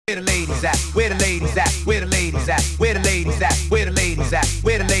Where the ladies at? Where the ladies at? Where the ladies at? Where the ladies at? Where the ladies at?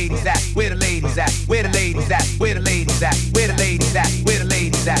 Where the ladies at? Where the ladies at? Where the ladies at? Where the ladies at? Where the ladies at? Where the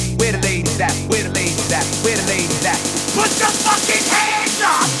ladies at? Where the ladies at? Where the ladies at? Where the ladies at? Put your fucking hands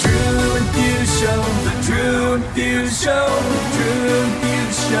up! Drew and Fuse Show, the Drew and Fuse Show, the Drew and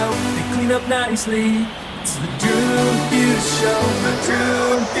Fuse Show. They clean up nicely. It's the Drew and Fuse Show, the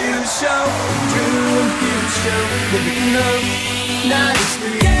Drew and Fuse Show, the Drew and Fuse Show. They clean up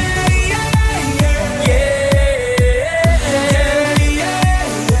nicely. Yeah, yeah, yeah, yeah.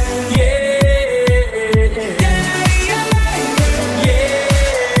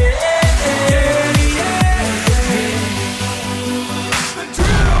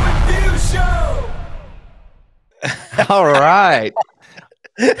 All right.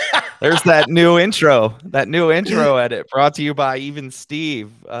 There's that new intro edit brought to you by Even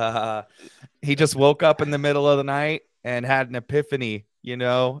Steve. He just woke up in the middle of the night and had an epiphany,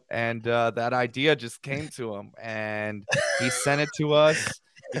 and that idea just came to him and he sent it to us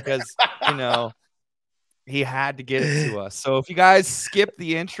because, he had to get it to us. So if you guys skip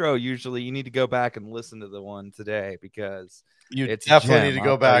the intro, usually you need to go back and listen to the one today because it's definitely need to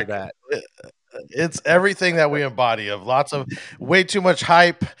go back. It's everything that we embody of lots of way too much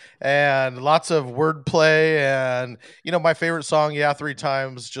hype and lots of wordplay. And, my favorite song, Yeah, Three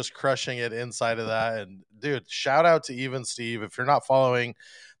Times, just crushing it inside of that. And dude, shout out to Even Steve. If you're not following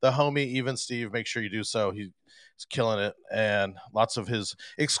the homie Even Steve, make sure you do so. He's killing it. And lots of his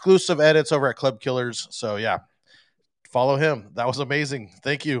exclusive edits over at Club Killers. So yeah, follow him. That was amazing.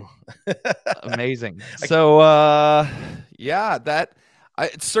 Thank you. Amazing. So,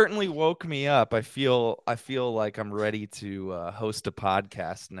 it certainly woke me up. I feel like I'm ready to host a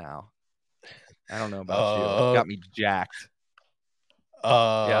podcast now. I don't know about you. It got me jacked.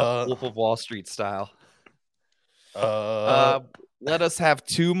 Wolf of Wall Street style. Let us have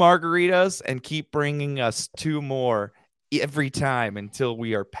 2 margaritas and keep bringing us 2 more every time until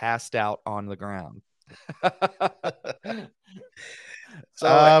we are passed out on the ground.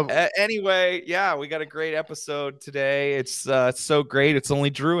 So anyway, we got a great episode today. It's so great. It's only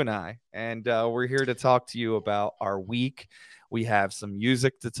Drew and I, and we're here to talk to you about our week. We have some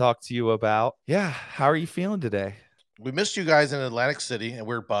music to talk to you about. Yeah, how are you feeling today? We missed you guys in Atlantic City, and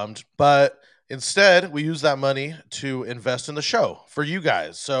we're bummed. But instead, we used that money to invest in the show for you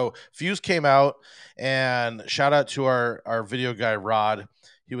guys. So Fuse came out, and shout out to our video guy, Rod.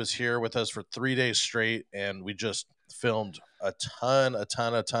 He was here with us for 3 days straight, and we just filmed a ton of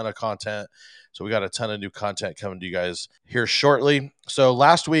content. So we got a ton of new content coming to you guys here shortly. So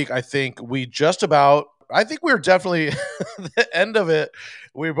last week, I think we were definitely the end of it.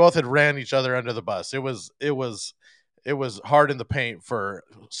 We both had ran each other under the bus. It was hard in the paint for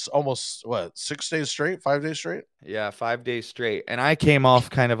almost 5 days straight. Yeah, 5 days straight. And I came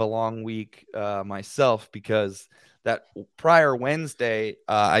off kind of a long week myself because that prior Wednesday,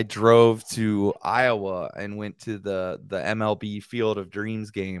 I drove to Iowa and went to the MLB Field of Dreams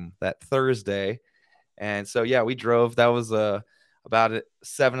game that Thursday. And so, we drove. That was about a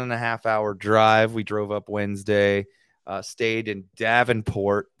 7.5 hour drive. We drove up Wednesday, stayed in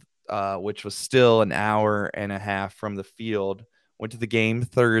Davenport, which was still an hour and a half from the field. Went to the game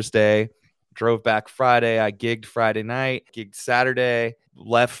Thursday, drove back Friday. I gigged Friday night, gigged Saturday,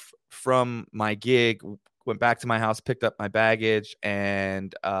 left from my gig, went back to my house, picked up my baggage,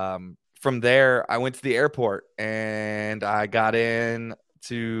 and from there, I went to the airport, and I got in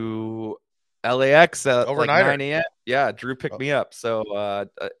to LAX at like 9 a.m. Yeah, Drew picked me up. So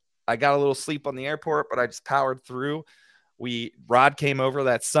I got a little sleep on the airport, but I just powered through. Rod came over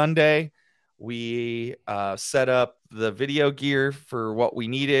that Sunday. We set up the video gear for what we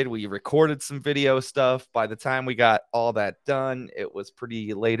needed. We recorded some video stuff. By the time we got all that done, it was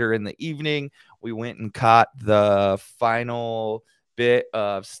pretty later in the evening. We went and caught the final bit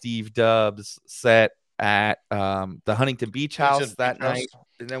of Steve Dubs' set at the Huntington Beach House that night.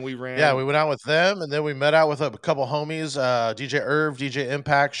 And then we ran. Yeah, we went out with them, and then we met out with a couple homies, DJ Irv, DJ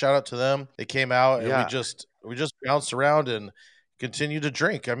Impact. Shout out to them. They came out, and we just bounced around and continued to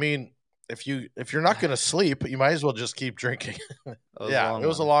drink. I mean, if you're not going to sleep, you might as well just keep drinking. It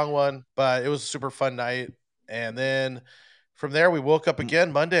was a long one, but it was a super fun night. And then from there, we woke up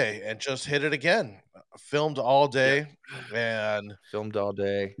again Monday and just hit it again. Filmed all day.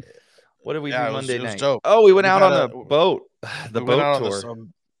 What did we do Monday night? Dope. Oh, we went out on a boat. The boat tour.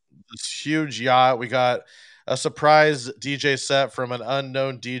 This huge yacht. We got a surprise DJ set from an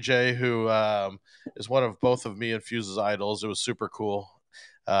unknown DJ who is one of both of me and Fuse's idols. It was super cool.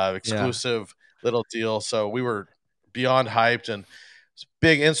 Exclusive little deal. So we were beyond hyped, and it's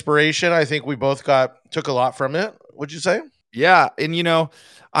big inspiration. I think we both took a lot from it. Would you say? Yeah, and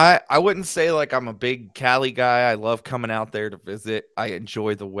I wouldn't say like I'm a big Cali guy. I love coming out there to visit. I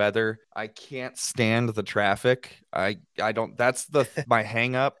enjoy the weather. I can't stand the traffic. I don't. That's my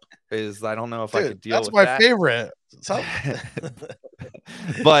hang up is I don't know if I Dude, could deal that's with my that. favorite.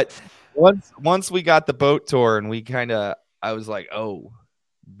 But once we got the boat tour and I was like, oh,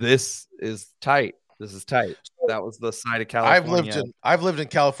 this is tight. This is tight. That was the side of California. I've lived in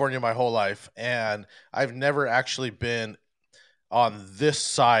California my whole life, and I've never actually been on this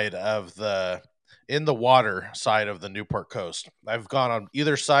side of in the water side of the Newport coast. I've gone on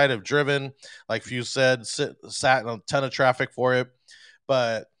either side, have driven, like you said, sat in a ton of traffic for it.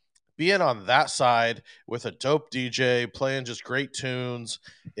 But being on that side with a dope DJ playing just great tunes,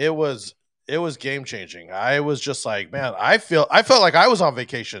 it was game changing. I was just like, man, I felt like I was on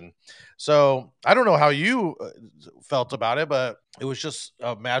vacation. So I don't know how you felt about it, but it was just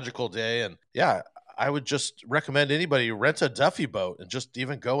a magical day. And yeah, I would just recommend anybody rent a Duffy boat and just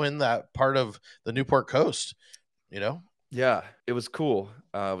even go in that part of the Newport coast, Yeah, it was cool.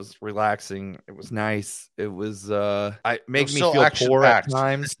 It was relaxing. It was nice. It was made me feel poor at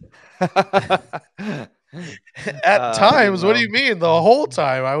times. At times, what do you mean? The whole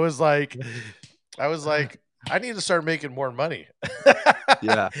time I was like, I need to start making more money.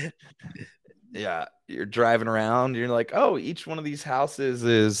 Yeah. Yeah. You're driving around. You're like, oh, each one of these houses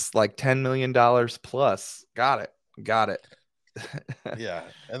is like $10 million plus. Got it. Yeah.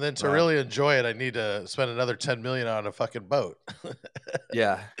 And then to really enjoy it, I need to spend another 10 million on a fucking boat.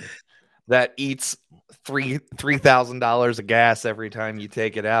 Yeah. That eats $3,000 of gas every time you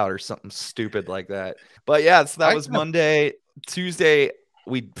take it out or something stupid like that. But yeah, so that was Monday. Tuesday,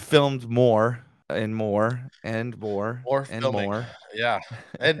 we filmed more and more and more and filming. more. Yeah.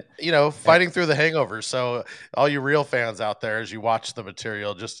 And fighting through the hangover. So all you real fans out there, as you watch the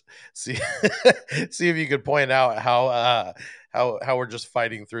material, just see if you could point out how we're just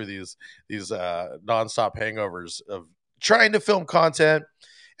fighting through these nonstop hangovers of trying to film content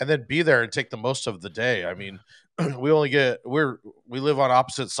and then be there and take the most of the day. I mean, we live on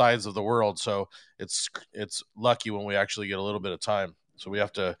opposite sides of the world, so it's lucky when we actually get a little bit of time. So we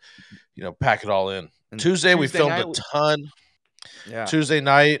have to, pack it all in. And Tuesday we filmed a ton. Yeah. Tuesday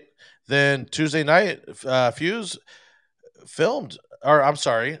night, Fuse filmed. Or I'm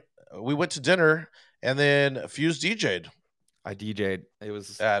sorry, we went to dinner and then Fuse DJ'd. I DJ'd. It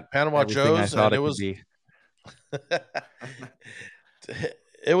was at Panama Joe's, and it was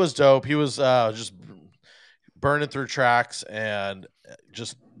it was dope. He was just burning through tracks and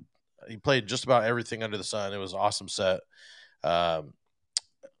he played just about everything under the sun. It was an awesome set.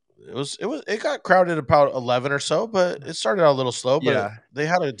 It got crowded about 11 or so, but it started out a little slow, but they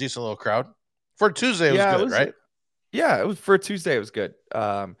had a decent little crowd. For Tuesday, it was good, right? Yeah, it was for Tuesday. It was good.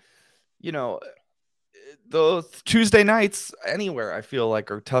 Those Tuesday nights anywhere I feel like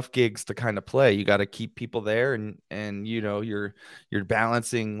are tough gigs to kind of play. You got to keep people there and you're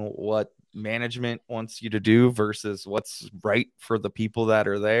balancing what management wants you to do versus what's right for the people that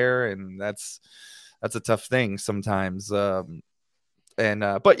are there. And that's a tough thing sometimes. But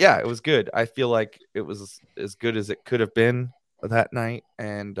yeah, it was good. I feel like it was as good as it could have been that night.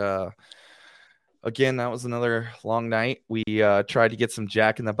 And, again, that was another long night. We tried to get some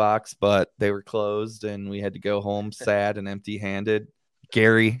Jack in the Box, but they were closed, and we had to go home sad and empty-handed.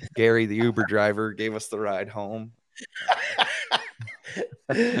 Gary, the Uber driver, gave us the ride home.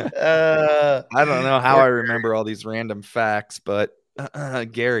 I don't know how I remember all these random facts, but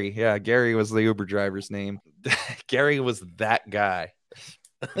Gary was the Uber driver's name. Gary was that guy.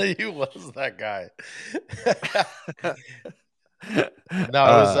 He was that guy.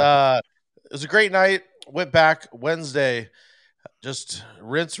 No, it was a great night. Went back Wednesday, just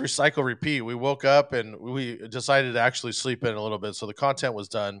rinse, recycle, repeat. We woke up and we decided to actually sleep in a little bit, so the content was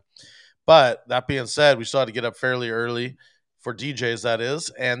done. But that being said, we still had to get up fairly early for DJs, that is.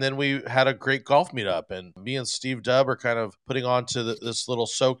 And then we had a great golf meetup, and me and Steve Dubb are kind of putting on to this little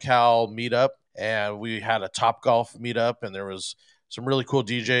SoCal meetup. And we had a Top Golf meetup, and there was some really cool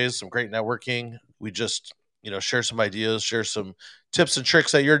DJs, some great networking. We just, share some ideas, share some tips and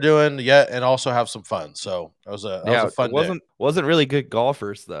tricks that you're doing, and also have some fun. So that was a fun day. Wasn't really good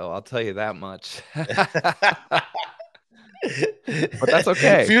golfers though, I'll tell you that much. But that's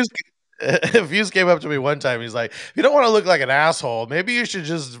okay. Fuse came up to me one time. He's like, if you don't want to look like an asshole, maybe you should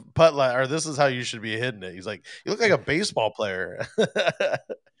just putt or this is how you should be hitting it. He's like, you look like a baseball player.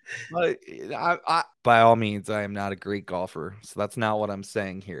 But I, by all means, I am not a great golfer, so that's not what I'm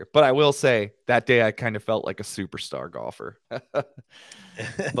saying here. But I will say that day I kind of felt like a superstar golfer.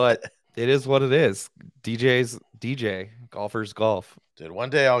 But It is what it is. DJ's DJ, golfers golf. Dude, one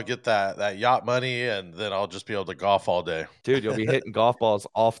day I'll get that yacht money, and then I'll just be able to golf all day. Dude, you'll be hitting golf balls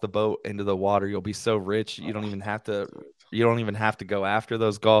off the boat into the water. You'll be so rich, you don't even have to go after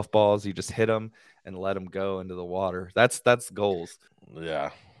those golf balls. You just hit them and let them go into the water. That's goals. Yeah,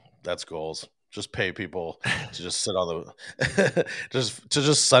 that's goals. Just pay people to just sit on the just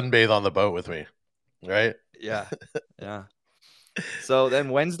sunbathe on the boat with me, right? Yeah. Yeah. So then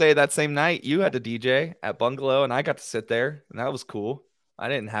Wednesday, that same night, you had to DJ at Bungalow and I got to sit there and that was cool. I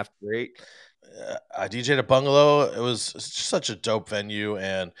didn't have to rate. I DJ'd at Bungalow. It was just such a dope venue,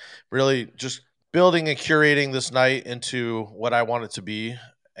 and really just building and curating this night into what I want it to be,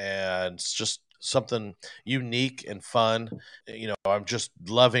 and it's just something unique and fun. I'm just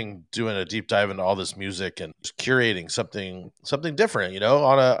loving doing a deep dive into all this music and just curating something different.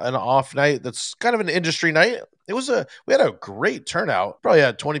 On an off night that's kind of an industry night. We had a great turnout. Probably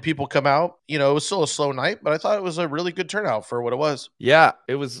had 20 people come out. It was still a slow night, but I thought it was a really good turnout for what it was. Yeah,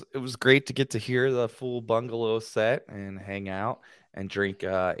 it was great to get to hear the full Bungalow set and hang out and drink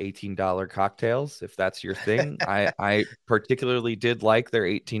 $18 cocktails if that's your thing. I particularly did like their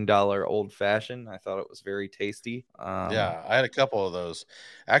 $18 old fashioned. I thought it was very tasty. Yeah, I had a couple of those.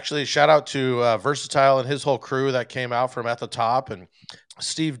 Actually, shout out to Versatile and his whole crew that came out from At the Top, and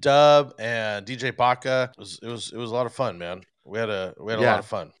Steve Dubb and DJ Baca. It was a lot of fun, man. We had a lot of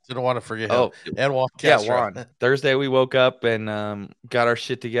fun. Didn't want to forget him. Oh, And Juan yeah, Castro. Juan. Thursday we woke up and got our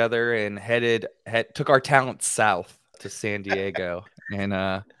shit together and took our talents south to San Diego and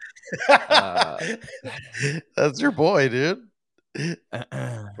That's your boy, dude.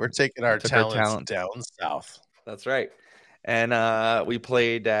 We're taking our talents down south. That's right. And we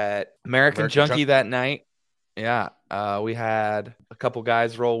played at American Junkie that night. Yeah. We had a couple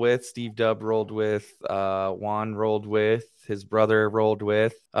guys roll with. Steve Dubb rolled with. Juan rolled with. His brother rolled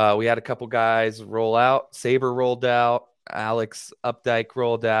with. We had a couple guys roll out. Saber rolled out. Alex Updike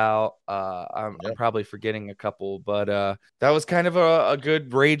rolled out. I'm probably forgetting a couple, but that was kind of a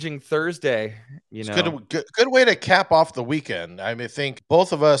good raging Thursday. Good way to cap off the weekend. I think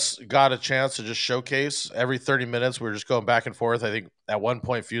both of us got a chance to just showcase every 30 minutes. We were just going back and forth. I think at one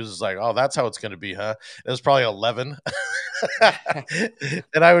point Fuse is like, "Oh, that's how it's going to be, huh?" It was probably 11.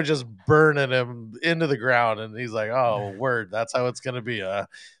 And I was just burning him into the ground, and he's like, "Oh, word, that's how it's going to be."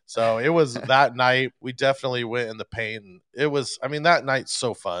 So it was that night. We definitely went in the paint. And that night's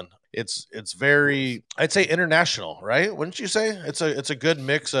so fun. It's very, I'd say, international, right? Wouldn't you say? It's a good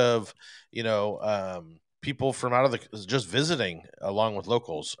mix of, people from out of the just visiting along with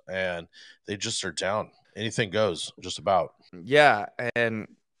locals, and they just are down. Anything goes, just about. Yeah, and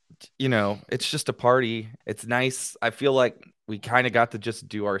it's just a party. It's nice. I feel like we kind of got to just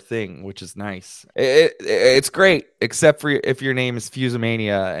do our thing, which is nice. It's great, except for if your name is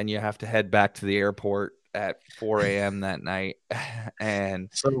Fusemania and you have to head back to the airport at 4 a.m. that night, and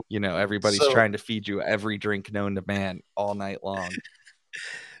everybody's trying to feed you every drink known to man all night long.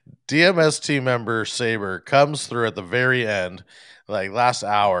 DMS team member Saber comes through at the very end, like last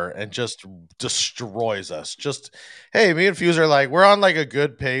hour, and just destroys us. Just, hey, me and Fuse are like, we're on like a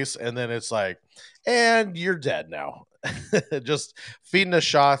good pace, and then it's like, and you're dead now. Just feeding us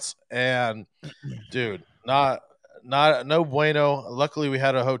shots, and dude, no bueno. Luckily, we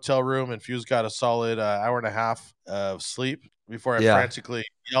had a hotel room, and Fuse got a solid hour and a half of sleep before I frantically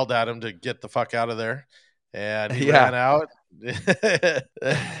yelled at him to get the fuck out of there, and he ran out.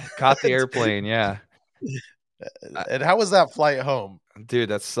 Caught the airplane. Yeah. And how was that flight home? Dude,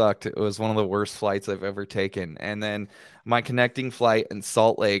 that sucked. It was one of the worst flights I've ever taken. And then my connecting flight in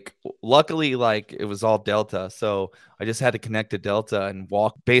Salt Lake, luckily, like, it was all Delta. So I just had to connect to Delta and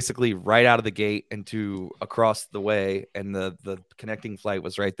walk basically right out of the gate into across the way. And the connecting flight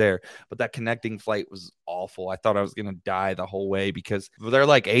was right there. But that connecting flight was awful. I thought I was going to die the whole way because their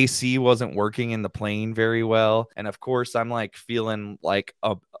like AC wasn't working in the plane very well. And of course, I'm like feeling like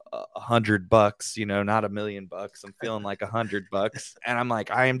 $100, not $1 million. I'm feeling like $100. And I'm like,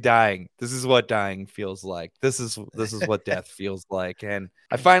 I am dying. This is what dying feels like. This is what death feels like. And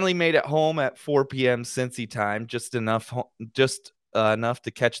I finally made it home at 4 p.m. Cincy time, just enough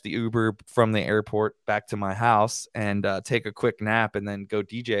to catch the Uber from the airport back to my house and take a quick nap and then go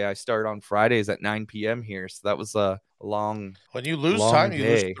DJ. I start on Fridays at 9 p.m. here. So that was a long. When you lose time, you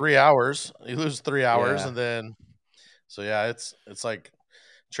lose 3 hours. You lose 3 hours, and then, so yeah, it's like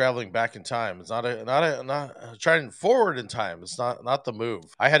traveling back in time. It's not trying forward in time. It's not the move.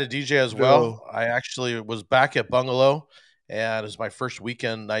 I had a DJ as well. I actually was back at Bungalow, and it was my first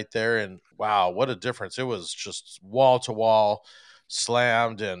weekend night there. And wow, what a difference! It was just wall to wall,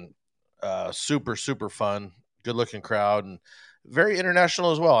 slammed, and super super fun. Good looking crowd, and very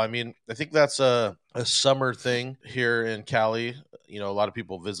international as well. I mean, I think that's a summer thing here in Cali. You know, a lot of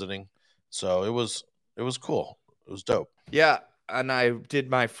people visiting. So it was cool. It was dope. Yeah, and I did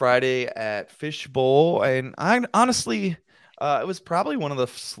my Friday at Fishbowl, and I honestly, it was probably one of the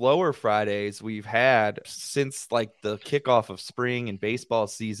slower Fridays we've had since like the kickoff of spring and baseball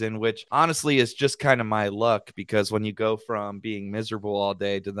season, which honestly is just kind of my luck because when you go from being miserable all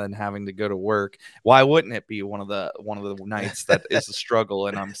day to then having to go to work, why wouldn't it be one of the nights that is a struggle,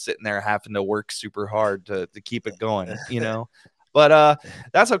 and I'm sitting there having to work super hard to keep it going, you know? But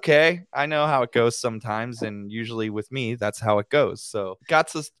that's okay. I know how it goes sometimes, and usually with me, that's how it goes. So got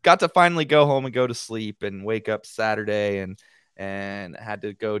to finally go home and go to sleep and wake up Saturday and had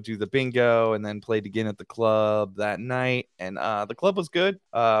to go do the bingo and then played again at the club that night. And the club was good.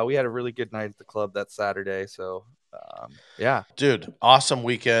 We had a really good night at the club that Saturday. So yeah, dude, awesome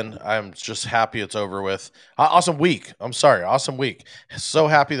weekend. I'm just happy it's over with. Awesome week. I'm sorry, awesome week. So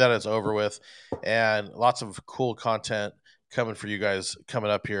happy that it's over with, and lots of cool content coming for you guys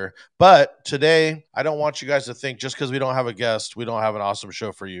coming up here. But today, I don't want you guys to think just because we don't have a guest, we don't have an awesome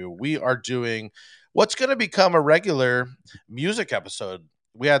show for you. We are doing what's going to become a regular music episode.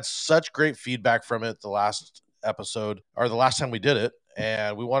 We had such great feedback from it the last episode, or the last time we did it.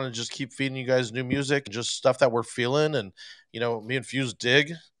 And we want to just keep feeding you guys new music, just stuff that we're feeling. And, you know, me and Fuse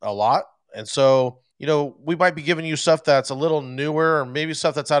dig a lot. And so, you know, we might be giving you stuff that's a little newer or maybe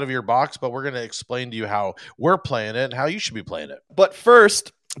stuff that's out of your box, but we're going to explain to you how we're playing it and how you should be playing it. But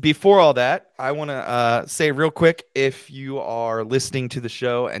first, before all that, I want to say real quick, if you are listening to the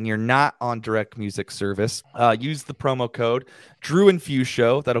show and you're not on direct music service, use the promo code Drew and Fuse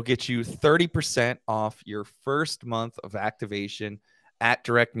Show. That'll get you 30% off your first month of activation at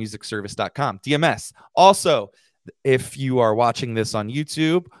directmusicservice.com. DMS. Also, if you are watching this on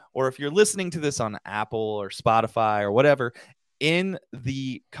YouTube or if you're listening to this on Apple or Spotify or whatever, in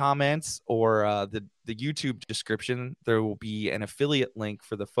the comments or the YouTube description, there will be an affiliate link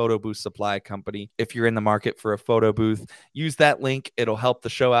for the Photo Booth Supply Company. If you're in the market for a photo booth, use that link. It'll help the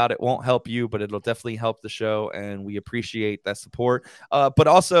show out. It won't help you, but it'll definitely help the show, and we appreciate that support. But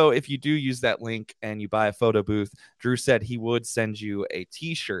also, if you do use that link and you buy a photo booth, Drew said he would send you a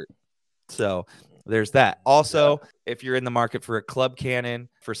t-shirt. So there's that. Also, if you're in the market for a Club Cannon,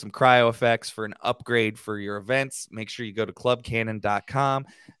 for some cryo effects, for an upgrade for your events, make sure you go to clubcannon.com.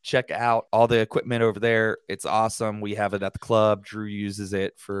 Check out all the equipment over there. It's awesome. We have it at the club. Drew uses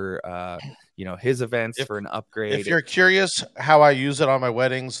it for his events for an upgrade. If you're curious how I use it on my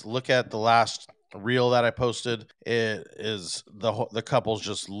weddings, look at the last reel that I posted. It is the couple's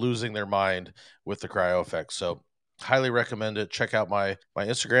just losing their mind with the cryo effects. So highly recommend it. Check out my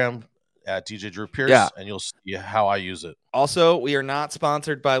Instagram at DJ Drew Pierce, and you'll see how I use it. Also, we are not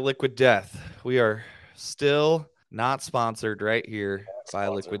sponsored by Liquid Death. We are still not sponsored right here by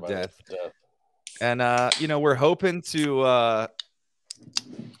Liquid Death. And we're hoping to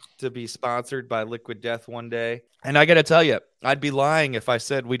be sponsored by Liquid Death one day. And I got to tell you, I'd be lying if I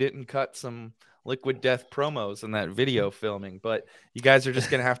said we didn't cut some Liquid Death promos in that video filming, but you guys are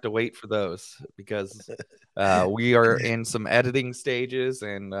just going to have to wait for those because we are in some editing stages,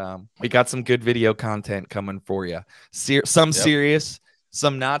 and we got some good video content coming for you. Some serious,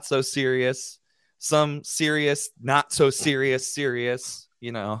 some not so serious, some serious, not so serious, it's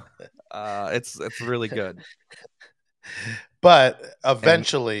really good. But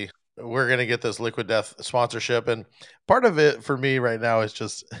eventually we're going to get this Liquid Death sponsorship. And part of it for me right now is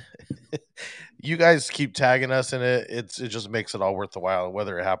just you guys keep tagging us in it. It just makes it all worth the while,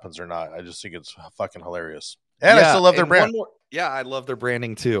 whether it happens or not. I just think it's fucking hilarious. And I still love their brand. I love their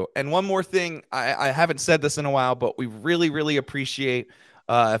branding too. And one more thing, I haven't said this in a while, but we really, really appreciate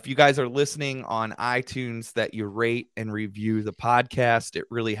if you guys are listening on iTunes that you rate and review the podcast. It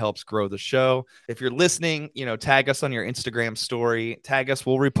really helps grow the show. If you're listening, tag us on your Instagram story. Tag us.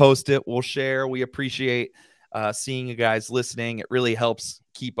 We'll repost it. We'll share. We appreciate seeing you guys listening. It really helps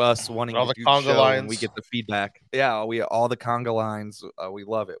keep us wanting to do the show, and we get the feedback. Yeah, all the conga lines. We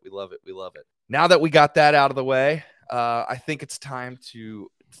love it. We love it. We love it. Now that we got that out of the way, I think it's time to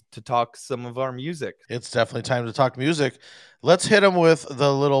talk some of our music. It's definitely time to talk music. Let's hit them with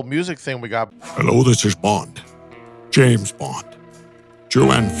the little music thing we got. Hello, this is Bond. James Bond. Drew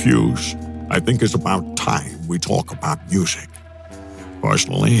and Fuse, I think it's about time we talk about music.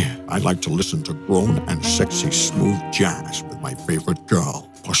 Personally, I like to listen to grown and sexy smooth jazz with my favorite girl,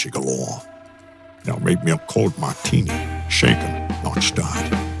 Pussy Galore. Now make me a cold martini, shaken, not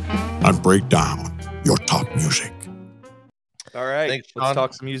stirred. And break down your top music. All right, thanks, let's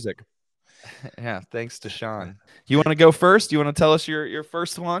talk some music. Yeah, thanks to Sean. You want to go first? You want to tell us your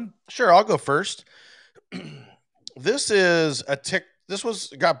first one? Sure, I'll go first. This is a tick. This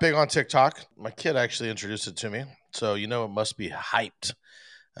was got big on TikTok. My kid actually introduced it to me, so you know it must be hyped.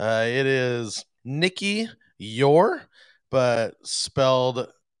 It is Nikki Youre, but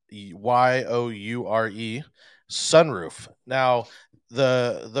spelled Youre, Sunroof. Now,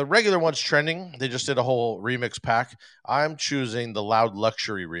 the regular one's trending. They just did a whole remix pack. I'm choosing the Loud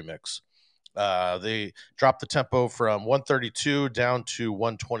Luxury remix. They dropped the tempo from 132 down to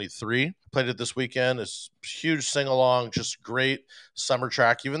 123. Played it this weekend. It's huge sing along, just great summer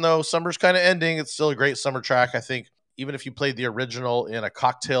track. Even though summer's kind of ending, it's still a great summer track. I think even if you played the original in a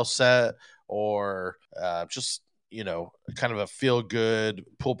cocktail set or just kind of a feel good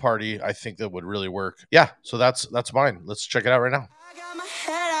pool party, I think that would really work. Yeah, so that's mine. Let's check it out right now. I got my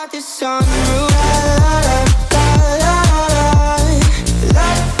head out the sunroof.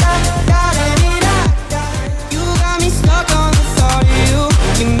 You got me stuck on the thought of you.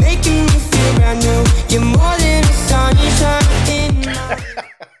 You're making me feel brand new. You're more than a sunshine in my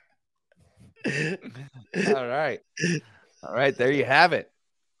All right, there you have it.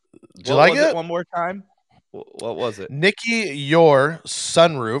 Did you like it? One more time? What was it? Nikki Youre,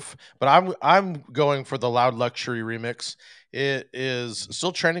 Sunroof, but I'm going for the Loud Luxury remix. It is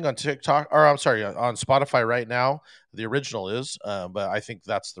still trending on TikTok, or I'm sorry, on Spotify right now. The original is, but I think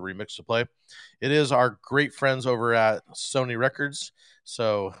that's the remix to play. It is our great friends over at Sony Records,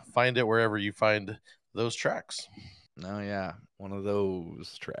 so find it wherever you find those tracks. Oh yeah, one of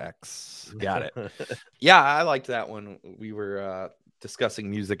those tracks. Got it. Yeah, I liked that one. We were discussing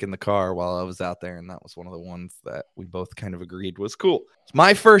music in the car while I was out there, and that was one of the ones that we both kind of agreed was cool.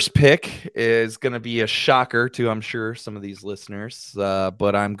 My first pick is going to be a shocker to, I'm sure, some of these listeners,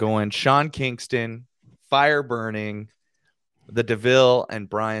 but I'm going Sean Kingston, Fire Burning, the DeVille and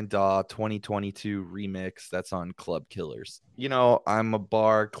Brian Daw 2022 remix that's on Club Killers. You know, I'm a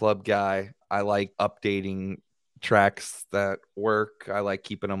bar club guy. I like updating tracks that work. I like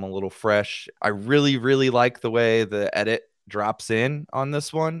keeping them a little fresh. I really, really like the way the edit drops in on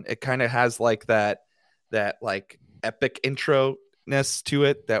this one. It kind of has like that like epic intro-ness to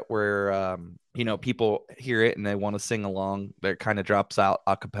it that where people hear it and they want to sing along. That kind of drops out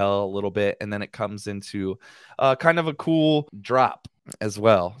a cappella a little bit, and then it comes into kind of a cool drop as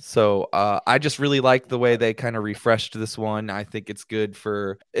well. So I just really like the way they kind of refreshed this one. I think it's good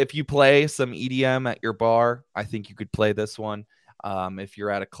for if you play some EDM at your bar. I think you could play this one. If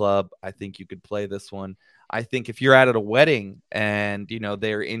you're at a club, I think you could play this one. I think if you're at a wedding and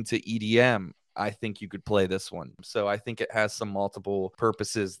they're into EDM, I think you could play this one. So I think it has some multiple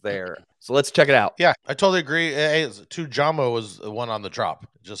purposes there. So let's check it out. Yeah, I totally agree. Hey, Tujamo was the one on the drop,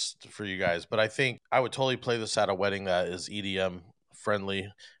 just for you guys. But I think I would totally play this at a wedding that is EDM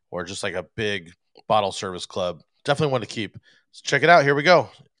friendly or just like a big bottle service club. Definitely one to keep. So check it out. Here we go.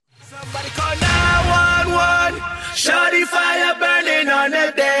 Somebody call 911. Shawty fire burning on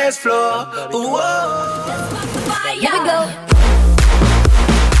the dance floor. Ooh, whoa. Here we go.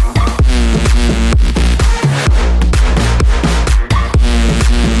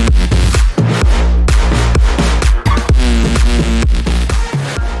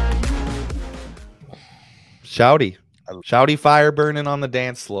 Shouty fire burning on the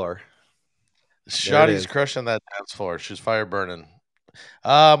dance floor. Shawty's crushing that dance floor. She's fire burning.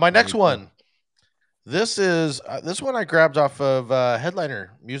 My next one. This one I grabbed off of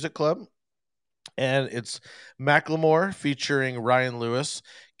Headliner Music Club, and it's Macklemore featuring Ryan Lewis.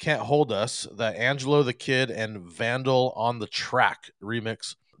 Can't Hold Us, the Angelo the Kid and Vandal on the Track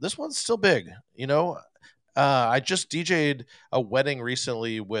remix. This one's still big. I just DJ'd a wedding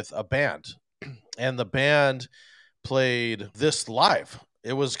recently with a band, and the band played this live.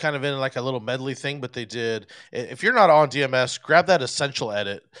 It was kind of in like a little medley thing, but they did. If you're not on DMS, grab that essential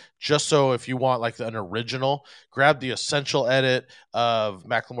edit. Just so if you want like an original, grab the essential edit of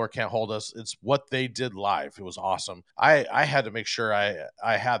Macklemore Can't Hold Us. It's what they did live. It was awesome. I had to make sure I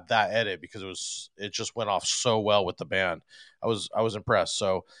had that edit because it just went off so well with the band. I was impressed.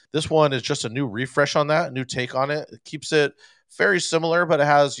 So this one is just a new refresh on that, new take on it. It keeps it very similar, but it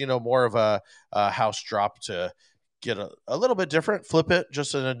has more of a house drop to get a little bit different, flip it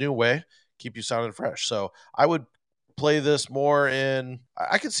just in a new way, keep you sounding fresh. So I would play this more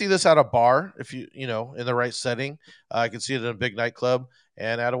I could see this at a bar if in the right setting. I could see it in a big nightclub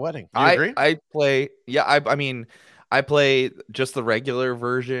and at a wedding. Do you agree? I play just the regular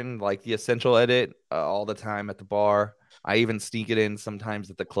version, like the essential edit all the time at the bar. I even sneak it in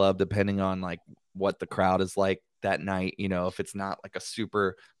sometimes at the club, depending on like what the crowd is like that night. If it's not like a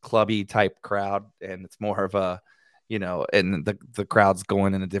super clubby type crowd and it's more of a and the crowd's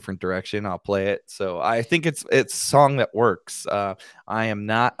going in a different direction, I'll play it. So I think it's a song that works. I am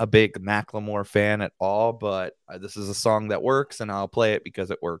not a big Macklemore fan at all, but this is a song that works, and I'll play it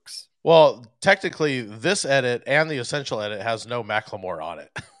because it works. Well, technically, this edit and the Essential edit has no Macklemore on it,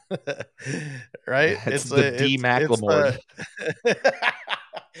 right? It's the de-Macklemore.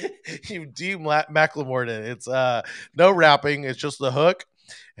 You de-Macklemore it. It's no rapping. It's just the hook.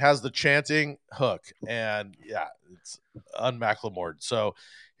 It has the chanting hook, and yeah, it's un-Macklemored. So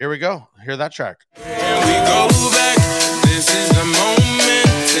here we go. Hear that track. And we go back. This is the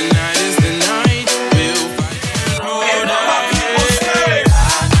moment. Tonight is the night. We'll fight and hold on.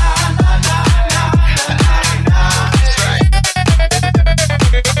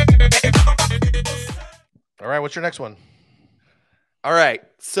 All right, what's your next one? All right,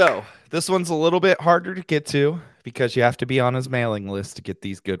 so this one's a little bit harder to get to because you have to be on his mailing list to get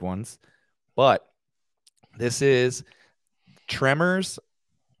these good ones. But this is Tremors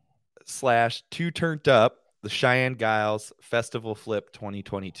 / Too Turned Up, the Cheyenne Giles Festival Flip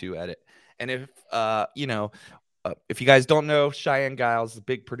 2022 edit. And if you guys don't know, Cheyenne Giles is a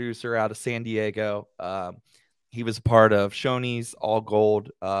big producer out of San Diego. He was a part of Shoney's All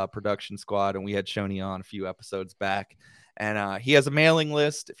Gold production squad, and we had Shoney on a few episodes back. And he has a mailing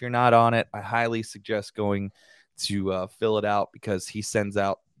list. If you're not on it, I highly suggest going to fill it out because he sends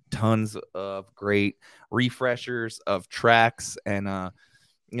out tons of great refreshers of tracks. And,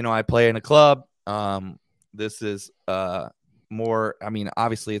 I play in a club. This is more,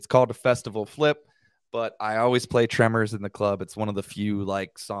 obviously it's called a festival flip, but I always play Tremors in the club. It's one of the few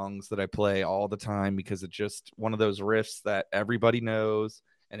songs that I play all the time because it's just one of those riffs that everybody knows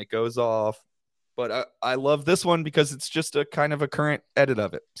and it goes off. But I love this one because it's just a kind of a current edit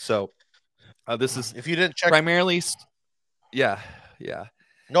of it. So this is, if you didn't check, primarily, yeah.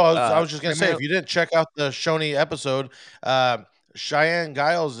 No, I was just gonna say, if you didn't check out the Shoney episode, Cheyenne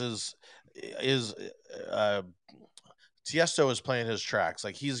Giles is Tiesto is playing his tracks.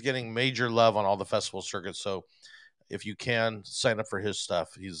 He's getting major love on all the festival circuits. So if you can sign up for his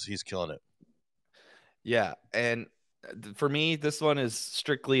stuff, he's killing it. Yeah, and for me, this one is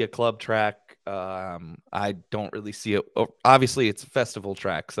strictly a club track. I don't really see it. Obviously, it's a festival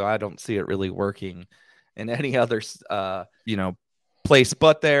track, so I don't see it really working in any other, place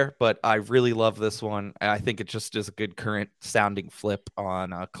but there. But I really love this one. I think it just is a good current sounding flip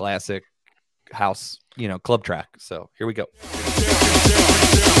on a classic house, club track. So here we go. 3,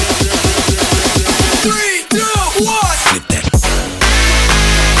 2, 1.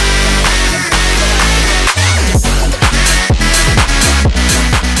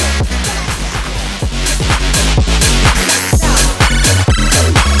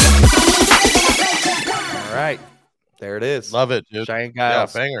 All right, there it is. Love it, dude. Cheyenne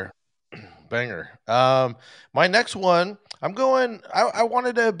Giles. Yeah, banger. My next one, I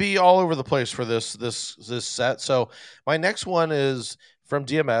wanted to be all over the place for this set. So my next one is from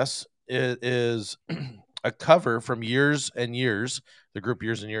DMS. It is a cover from Years and Years, the group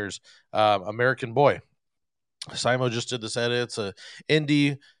Years and Years, American Boy. Simo just did this edit. It's a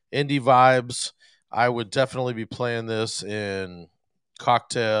indie vibes. I would definitely be playing this in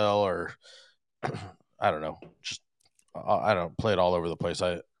cocktail or I don't know. Just I don't play it all over the place.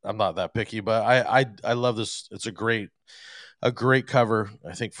 I'm not that picky, but I love this. It's a great cover.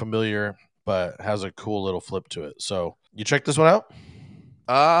 I think familiar, but has a cool little flip to it. So you check this one out?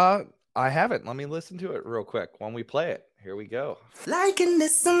 I haven't. Let me listen to it real quick when we play it. Here we go. Liking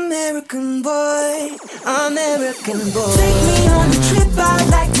this American boy. Take me on a trip, I'd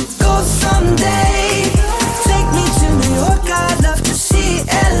like to go someday. Take me to New York, I'd love to see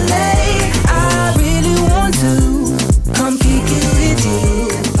LA. I really want to come kick it with you.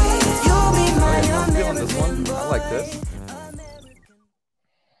 You'll be my I'm feeling this American one. I like this.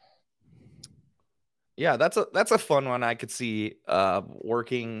 Yeah, that's a fun one. I could see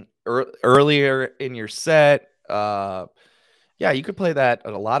working earlier in your set. Yeah, you could play that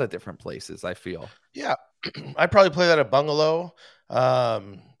at a lot of different places, I feel. Yeah, I'd probably play that at Bungalow.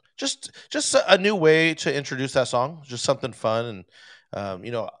 Just a new way to introduce that song. Just something fun,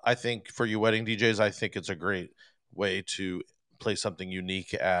 and I think for you wedding DJs, I think it's a great way to play something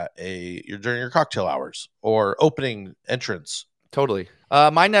unique at during your cocktail hours or opening entrance. Totally.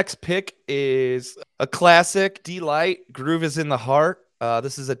 My next pick is a classic, D-Light, Groove is in the Heart.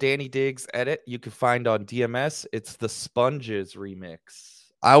 This is a Danny Diggs edit you can find on DMS. It's the Sponges remix.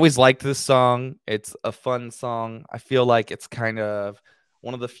 I always liked this song. It's a fun song. I feel like it's kind of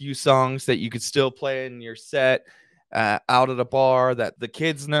one of the few songs that you could still play in your set out at a bar that the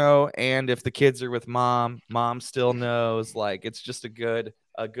kids know, and if the kids are with mom still knows. Like, it's just a good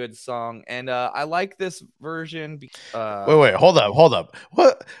song, and I like this version. Wait, hold up.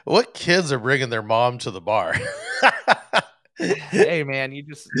 What kids are bringing their mom to the bar? Hey man, you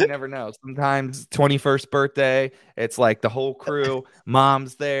never know. Sometimes 21st birthday, it's like the whole crew,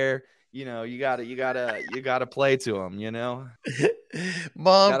 mom's there. You know, you gotta play to them. You know,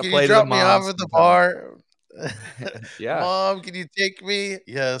 Mom, gotta can play you to the drop me off moms at the sometimes. bar? Yeah, Mom, can you take me?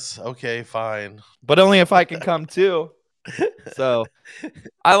 Yes. Okay, fine. but only if I can come too. So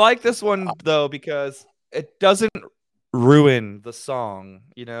I like this one though because it doesn't ruin the song.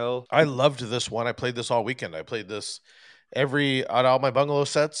 You know, I loved this one. I played this all weekend. I played this on all my bungalow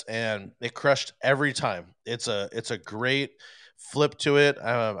sets, and it crushed every time. It's a great flip to it.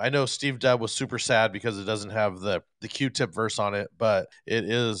 I know Steve Dub was super sad because it doesn't have the Q-tip verse on it, but it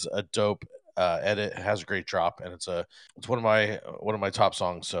is a dope edit. It has a great drop, and it's one of my top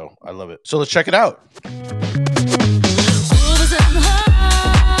songs. So I love it. So let's check it out.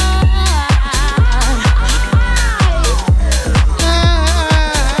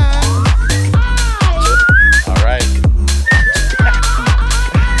 All right.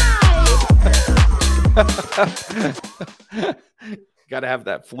 Gotta have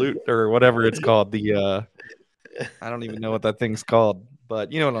that flute or whatever it's called. The I don't even know what that thing's called,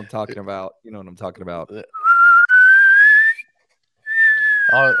 but you know what I'm talking about.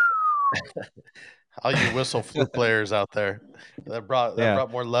 All you whistle flute players out there, that brought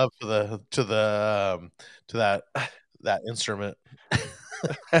more love to that instrument.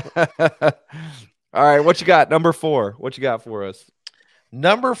 All right, what you got? Number 4. What you got for us?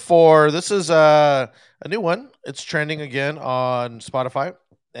 Number 4. This is a new one. It's trending again on Spotify,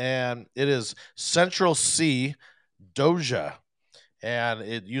 and it is Central C Doja, and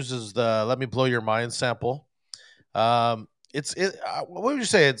it uses the "Let Me Blow Your Mind" sample. What would you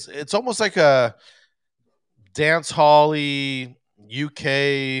say? It's almost like a dance hall-y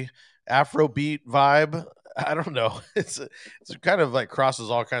UK Afrobeat vibe. I don't know. It's kind of like crosses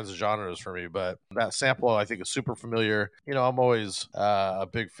all kinds of genres for me, but that sample I think is super familiar. You know, I'm always a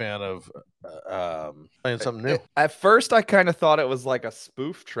big fan of playing something new. At first, I kind of thought it was like a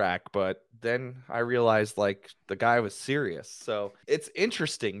spoof track, but then I realized like the guy was serious. So it's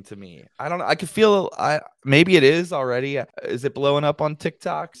interesting to me. I don't know. I could feel maybe it is already. Is it blowing up on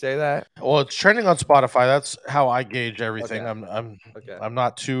TikTok? Say that. Well, it's trending on Spotify. That's how I gauge everything. Okay. I'm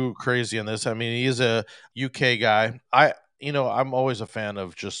not too crazy in this. I mean, he is a UK guy. I'm always a fan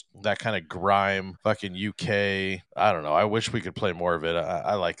of just that kind of grime, fucking UK. I don't know. I wish we could play more of it.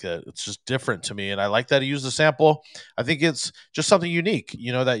 I like it. It's just different to me, and I like that he used a sample. I think it's just something unique,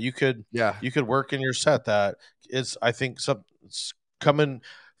 you know, that you could work in your set. That is, I think, it's coming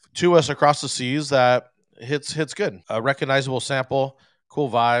to us across the seas that hits good. A recognizable sample, cool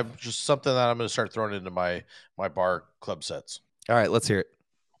vibe, just something that I'm going to start throwing into my bar club sets. All right, let's hear it.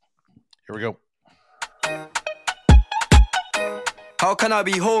 Here we go. How can I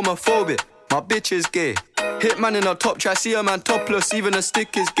be homophobic? My bitch is gay. Hitman in a top try, see a man topless, even a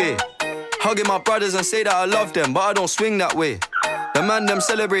stick is gay. Hugging my brothers and say that I love them, but I don't swing that way. The man them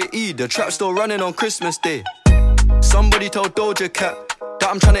celebrate Eid, the trap still running on Christmas Day. Somebody told Doja Cat that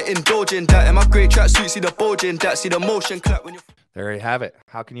I'm trying to indulge in that. In my great tracksuit, see the bulge in that, see the motion clap when you're... There you have it.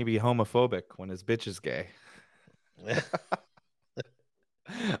 How can you be homophobic when his bitch is gay?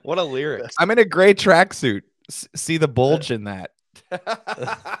 What a lyric. I'm in a gray tracksuit. See the bulge in that.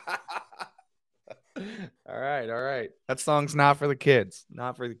 All right. That song's not for the kids.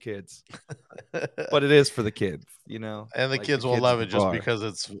 But it is for the kids, you know. And the kids will love it just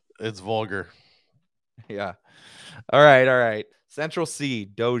because it's vulgar. Yeah. All right. Central C,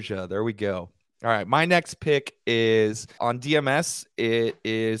 Doja. There we go. All right. My next pick is on DMS. It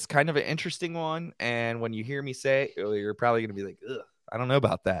is kind of an interesting one. And when you hear me say it, you're probably going to be like, ugh, I don't know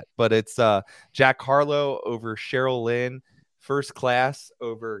about that. But it's Jack Harlow over Cheryl Lynn. First Class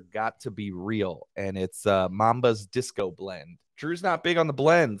over Got to Be Real, and it's Mamba's Disco Blend. Drew's not big on the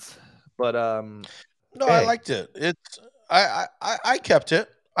blends, but no, hey. I liked it. I kept it.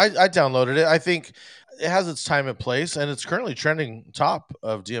 I downloaded it. I think it has its time and place, and it's currently trending top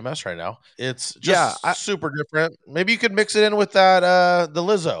of DMS right now. It's just super different. Maybe you could mix it in with that the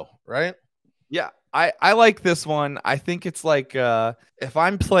Lizzo, right? Yeah, I like this one. I think it's like if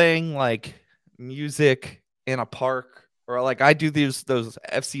I'm playing like music in a park. Or like I do those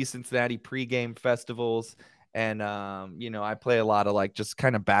FC Cincinnati pregame festivals, And I play a lot of like just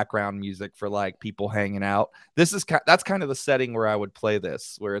kind of background music for like people hanging out. That's kind of the setting where I would play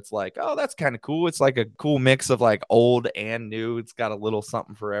this, where it's like, oh, that's kind of cool. It's like a cool mix of like old and new. It's got a little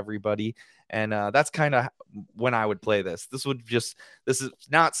something for everybody. And that's kind of when I would play this. This is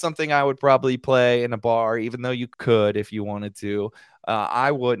not something I would probably play in a bar, even though you could if you wanted to.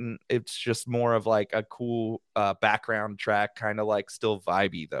 I wouldn't. It's just more of like a cool background track, kind of like still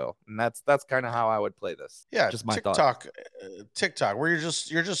vibey though. And that's kind of how I would play this. Yeah, just my TikTok, where you're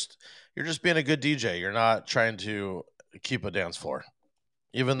just being a good DJ. You're not trying to keep a dance floor,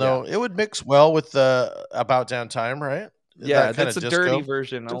 even though it would mix well with the About Damn Time, right? Yeah, that's a dirty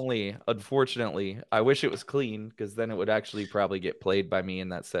version only. Unfortunately, I wish it was clean because then it would actually probably get played by me in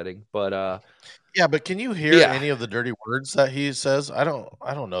that setting. But yeah, but can you hear any of the dirty words that he says? I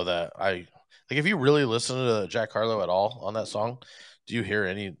don't know that. If you really listen to Jack Harlow at all on that song, do you hear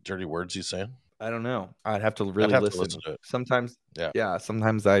any dirty words he's saying? I don't know. I'd have to really listen to it. Sometimes,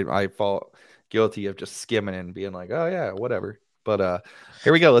 sometimes I fall guilty of just skimming and being like, oh yeah, whatever. But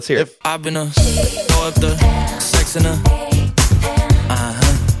here we go. Let's hear it. I've been throw up the sex in a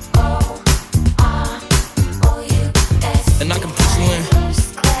and I can put you in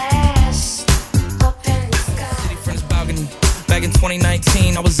city friends balcony. Back in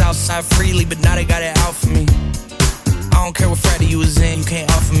 2019, I was outside freely, but now they got it out for me. I don't care what Friday you was in, you can't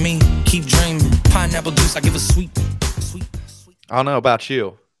offer me. Keep dreaming. Pineapple juice, I give a sweet. I don't know about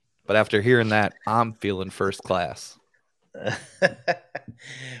you, but after hearing that, I'm feeling first class.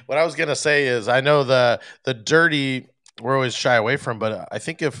 What I was gonna say is, I know the dirty we're always shy away from, but I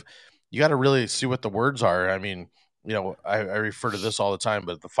think if you got to really see what the words are. I mean, I refer to this all the time,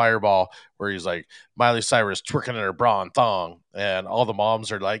 but the Fireball, where he's like Miley Cyrus twerking in her bra and thong, and all the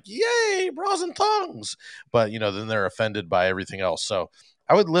moms are like, "Yay, bras and thongs!" But then they're offended by everything else. So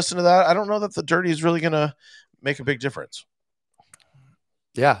I would listen to that. I don't know that the dirty is really gonna make a big difference.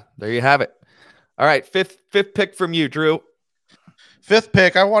 Yeah, there you have it. All right, fifth pick from you, Drew. Fifth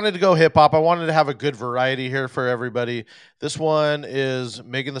pick, I wanted to go hip hop. I wanted to have a good variety here for everybody. This one is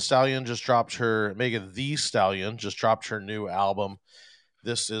Megan Thee Stallion just dropped her new album.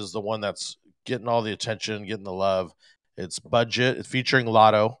 This is the one that's getting all the attention, getting the love. It's Budget. It's featuring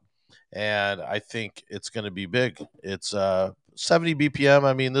Lotto, and I think it's going to be big. It's 70 BPM.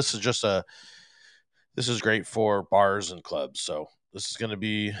 I mean, this is great for bars and clubs. So this is going to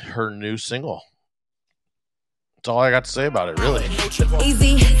be her new single. That's all I got to say about it, really.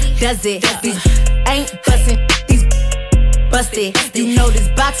 Easy does it. These ain't busting. These busted. You know this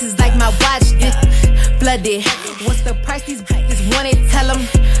box is like my watch. Flooded. What's the price? These bitches want it. Tell them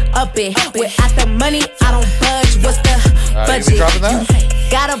up it. Without the money, I don't budge. What's the budget? You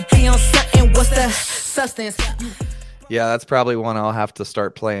gotta be on something. What's the substance? Yeah, that's probably one I'll have to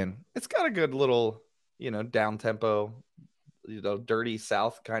start playing. It's got a good little, down tempo, dirty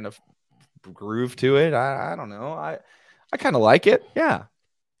South kind of groove to it. I don't know. I kind of like it. Yeah,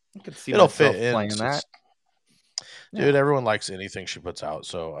 I could see it'll fit in playing that. Dude, everyone likes anything she puts out,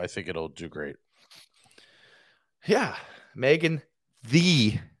 so I think it'll do great. Yeah, Megan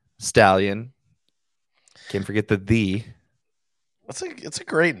Thee Stallion. Can't forget the. It's a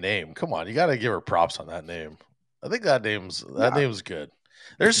great name. Come on, you got to give her props on that name. I think that name's good.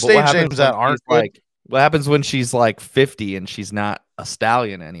 There's stage names that aren't like. What happens when she's like 50 and she's not a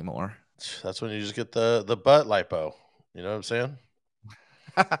stallion anymore? That's when you just get the butt lipo. You know what I'm saying?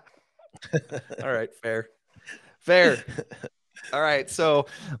 All right, fair. All right, so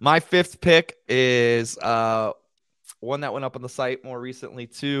my fifth pick is one that went up on the site more recently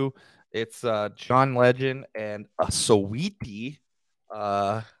too. It's John Legend and Saweetie.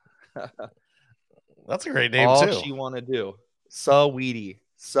 That's a great name all too. All She Wanna Do. Saweetie.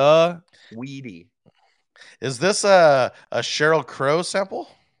 Is this a Sheryl Crow sample?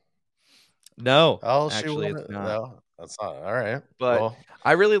 No, actually, it's not. No, that's not. All right, but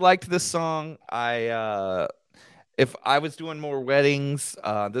I really liked this song. If I was doing more weddings,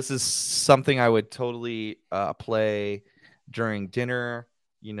 this is something I would totally play during dinner.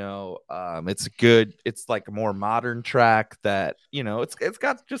 It's good. It's like a more modern track that it's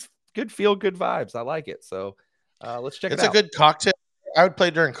got just good feel, good vibes. I like it. So let's check it out. It's a good cocktail. I would play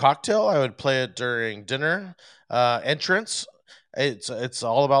it during cocktail. I would play it during dinner. Entrance. It's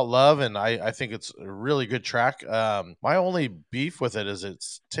all about love, and I think it's a really good track. My only beef with it is it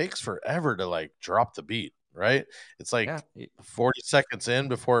takes forever to like drop the beat, right? It's like 40 seconds in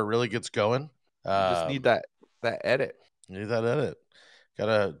before it really gets going. You just need that edit. Need that edit.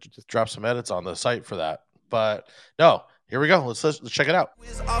 Gotta just drop some edits on the site for that. But no, here we go. Let's check it out.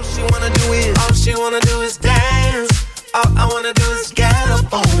 All she wanna do is dance. All I wanna do is get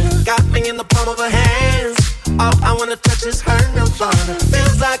up on it. Got me in the palm of her hands. All I wanna touch is her nirvana.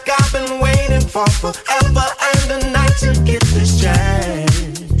 Feels like I've been waiting for forever and a night to get this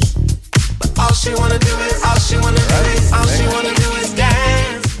chance. But all she wanna do is, all she wanna do is, all she wanna do is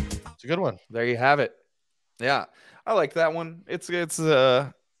dance. It's a good one. There you have it. Yeah, I like that one. It's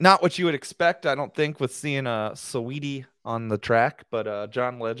not what you would expect, I don't think, with seeing Saweetie on the track, but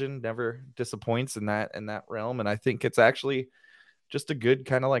John Legend never disappoints in that realm, and I think it's actually just a good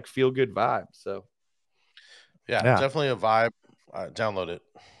kind of like feel good vibe. So yeah, definitely a vibe. Download it.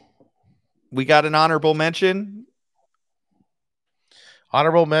 We got an honorable mention.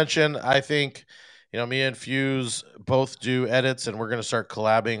 Honorable mention. I think, me and Fuse both do edits, and we're going to start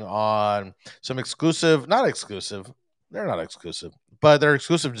collabing on some exclusive, not exclusive. They're not exclusive, but they're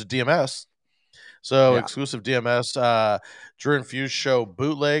exclusive to DMS. So exclusive DMS, Drew and Fuse show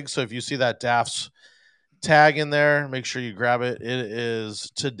bootleg. So if you see that Daft's tag in there, make sure you grab it. It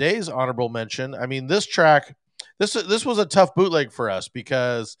is today's honorable mention. I mean, this track, this was a tough bootleg for us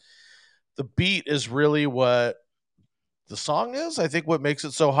because the beat is really what the song is. I think what makes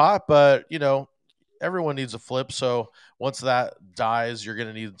it so hot, but everyone needs a flip. So once that dies, you're going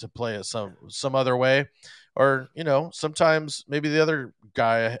to need to play it some other way. Or, sometimes maybe the other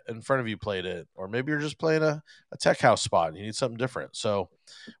guy in front of you played it, or maybe you're just playing a tech house spot and you need something different. So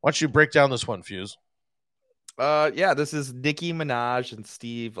why don't you break down this one, Fuse? This is Nicki Minaj and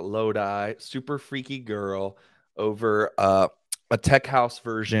Steve Lodi, Super Freaky Girl, over a tech house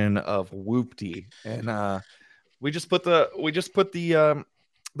version of Whoopty. And we just put the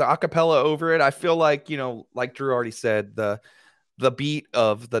acapella over it. I feel like, like Drew already said, the beat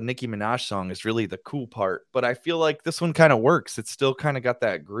of the Nicki Minaj song is really the cool part, but I feel like this one kind of works. It's still kind of got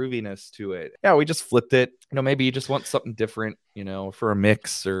that grooviness to it. Yeah, we just flipped it. Maybe you just want something different, for a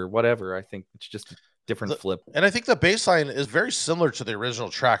mix or whatever. I think it's just a different flip. And I think the bass line is very similar to the original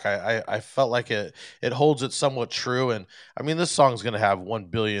track. I felt like it holds it somewhat true. And I mean, this song's going to have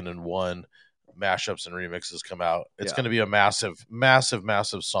 1,000,000,001 mashups and remixes come out. It's going to be a massive, massive,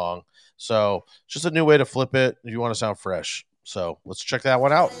 massive song. So it's just a new way to flip it if you want to sound fresh. So let's check that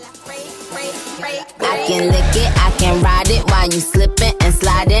one out. I can lick it, I can ride it while you slipping and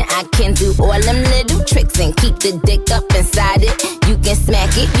sliding. I can do all them little tricks and keep the dick up inside it. You can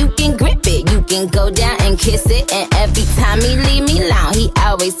smack it, you can grip it, you can go down and kiss it. And every time he leave me alone, he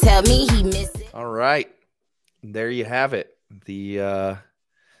always tell me he miss it. All right, there you have it. The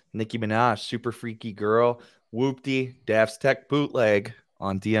Nicki Minaj, Super Freaky Girl, Whoopty, Daft's Tech bootleg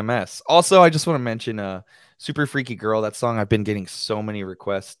on DMS. Also, I just want to mention Super Freaky Girl, that song. I've been getting so many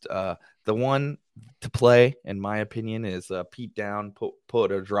requests. The one to play, in my opinion, is Pete Down,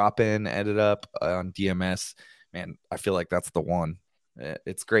 put a drop in, edit up on DMS. Man, I feel like that's the one.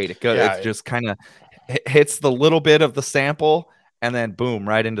 It's great. It just kind of hits the little bit of the sample and then boom,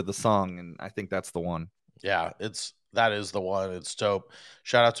 right into the song. And I think that's the one. Yeah, that is the one. It's dope.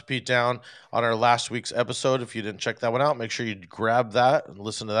 Shout out to Pete Down on our last week's episode. If you didn't check that one out, make sure you grab that and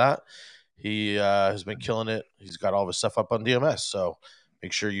listen to that. He has been killing it. He's got all of his stuff up on DMS. So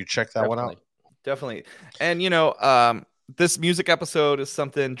make sure you check that one out. Definitely. And, this music episode is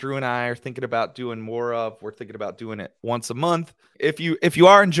something Drew and I are thinking about doing more of. We're thinking about doing it once a month. If you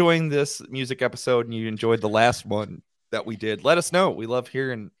are enjoying this music episode and you enjoyed the last one that we did, let us know. We love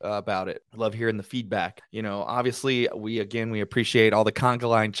hearing about it. Love hearing the feedback. Obviously we appreciate all the Conga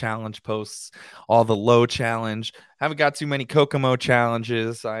Line challenge posts, all the low challenge. Haven't got too many Kokomo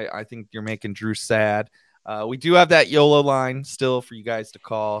challenges. I think you're making Drew sad. We do have that YOLO line still for you guys to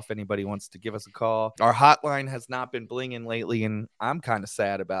call if anybody wants to give us a call. Our hotline has not been blinging lately, and I'm kind of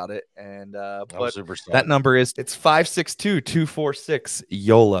sad about it. And but that number it's 562-246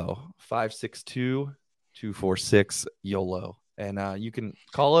 YOLO. 562-246 YOLO. And you can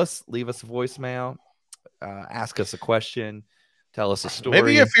call us, leave us a voicemail, ask us a question, tell us a story.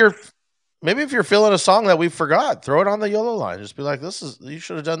 Maybe if you're feeling a song that we forgot, throw it on the YOLO line. Just be like, you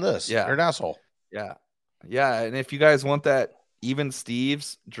should have done this. Yeah. You're an asshole. Yeah. And if you guys want that Even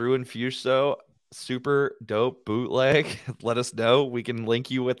Steve's Drew and Fuse show super dope bootleg, let us know. We can link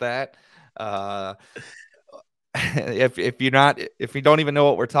you with that. If you don't even know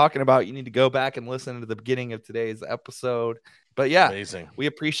what we're talking about, you need to go back and listen to the beginning of today's episode. But yeah, amazing. We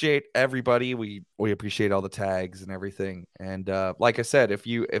appreciate everybody. We appreciate all the tags and everything. And like I said, if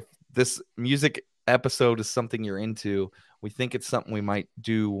this music episode is something you're into, we think it's something we might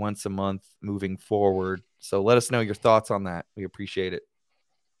do once a month moving forward. So let us know your thoughts on that. We appreciate it.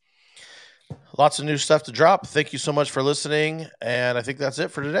 Lots of new stuff to drop. Thank you so much for listening. And I think that's it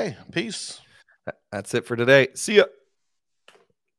for today. Peace. That's it for today. See ya.